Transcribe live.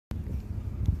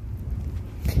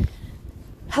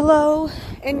Hello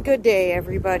and good day,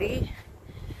 everybody.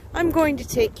 I'm going to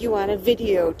take you on a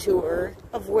video tour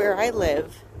of where I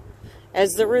live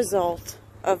as the result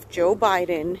of Joe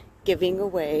Biden giving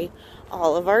away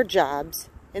all of our jobs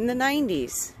in the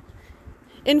 90s.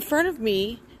 In front of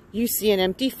me, you see an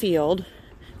empty field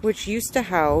which used to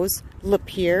house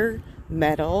Lapeer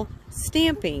Metal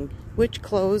Stamping, which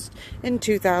closed in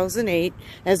 2008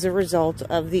 as a result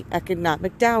of the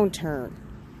economic downturn,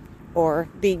 or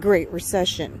the Great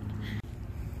Recession.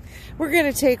 We're going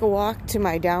to take a walk to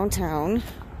my downtown,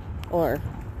 or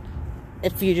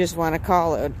if you just want to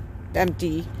call it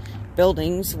empty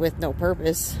buildings with no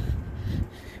purpose.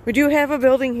 We do have a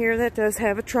building here that does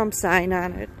have a Trump sign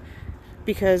on it,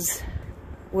 because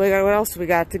what else we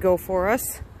got to go for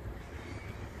us?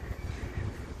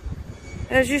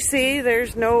 As you see,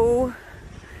 there's nobody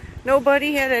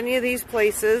at any of these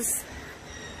places.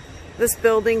 This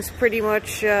building's pretty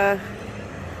much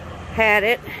had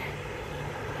it.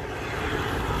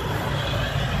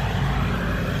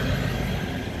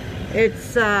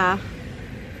 It's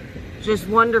just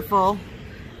wonderful.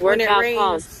 When it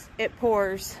rains, it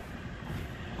pours.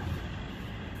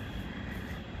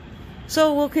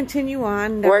 So we'll continue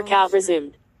on. Workout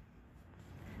resumed.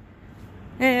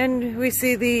 And we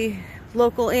see the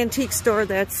local antique store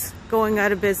that's going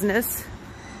out of business.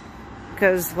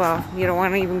 Because, well, you don't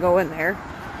want to even go in there.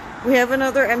 We have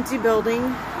another empty building.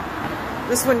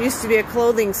 This one used to be a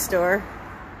clothing store,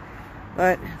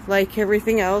 but like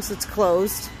everything else, it's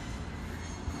closed.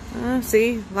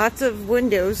 See, lots of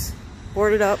windows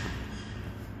boarded up.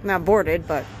 Not boarded,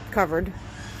 but covered.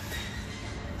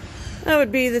 That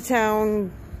would be the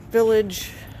town,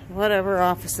 village, whatever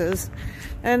offices.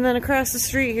 And then across the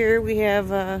street here, we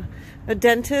have a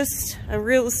dentist, a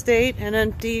real estate, an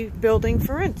empty building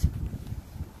for rent.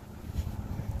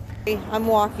 I'm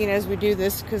walking as we do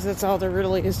this because that's all there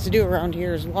really is to do around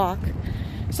here is walk.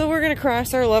 So we're going to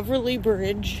cross our lovely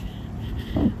bridge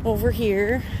over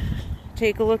here.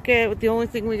 Take a look at the only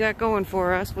thing we got going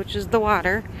for us, which is the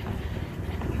water.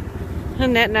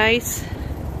 Isn't that nice?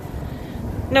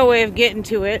 No way of getting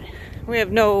to it. We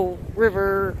have no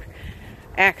river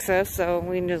access, so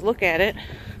we can just look at it.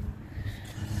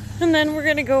 And then we're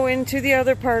going to go into the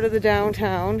other part of the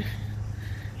downtown.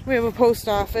 We have a post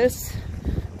office,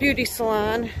 beauty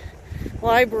salon,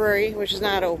 library, which is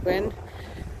not open.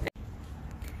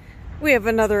 We have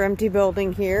another empty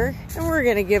building here, and we're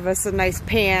going to give us a nice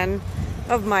pan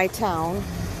of my town.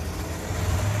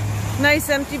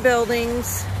 Nice empty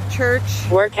buildings, church.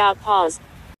 Workout pause.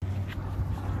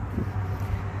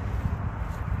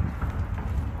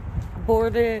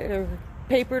 Boarded or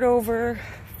papered over,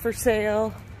 for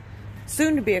sale.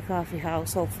 Soon to be a coffee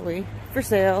house, hopefully. For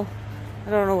sale. I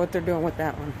don't know what they're doing with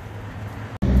that one.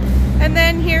 And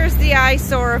then here's the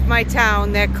eyesore of my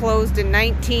town that closed in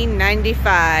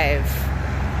 1995.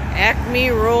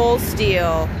 Acme Roll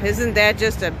Steel. Isn't that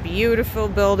just a beautiful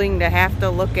building to have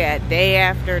to look at day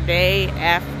after day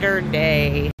after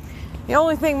day? The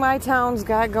only thing my town's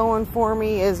got going for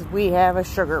me is we have a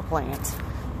sugar plant.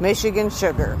 Michigan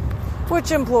Sugar,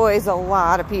 which employs a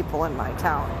lot of people in my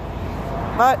town.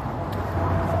 But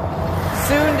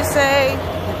soon to say,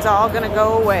 it's all gonna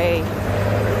go away.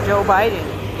 Joe Biden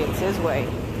gets his way.